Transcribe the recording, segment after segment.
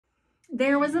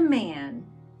There was a man,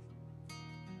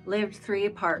 lived 3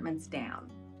 apartments down,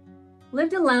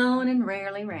 lived alone and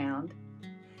rarely round.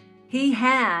 He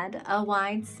had a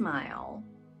wide smile,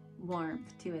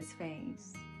 warmth to his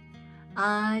face,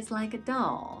 eyes like a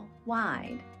doll,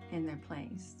 wide in their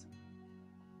place.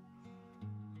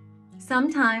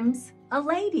 Sometimes a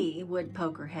lady would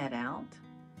poke her head out,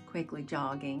 quickly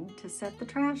jogging to set the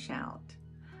trash out.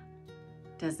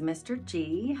 Does Mr.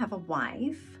 G have a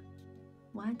wife?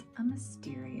 What a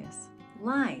mysterious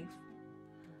life.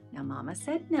 Now Mama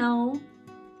said no,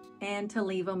 and to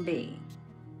leave him be.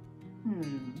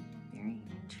 Very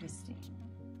interesting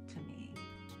to me.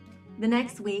 The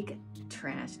next week,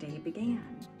 trash day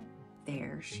began.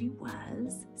 There she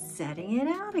was, setting it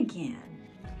out again.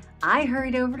 I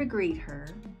hurried over to greet her,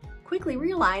 quickly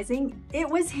realizing it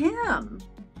was him.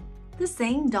 The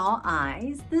same doll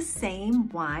eyes, the same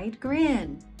wide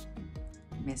grin.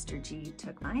 Mr. G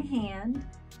took my hand,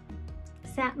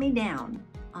 sat me down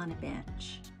on a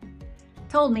bench,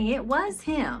 told me it was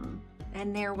him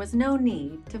and there was no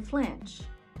need to flinch.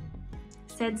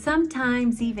 Said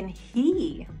sometimes even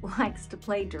he likes to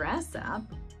play dress up,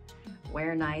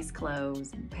 wear nice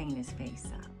clothes and paint his face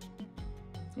up.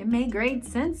 It made great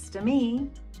sense to me.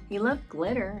 He loved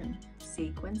glitter and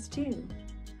sequins too.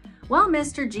 Well,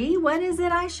 Mr. G, what is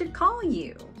it I should call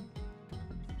you?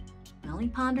 Well, he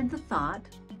pondered the thought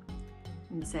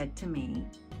and said to me,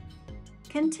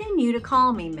 continue to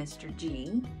call me Mr.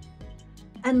 G,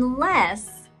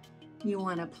 unless you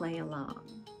want to play along.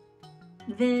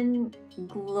 Then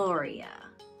Gloria,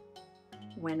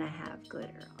 when I have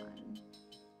glitter on.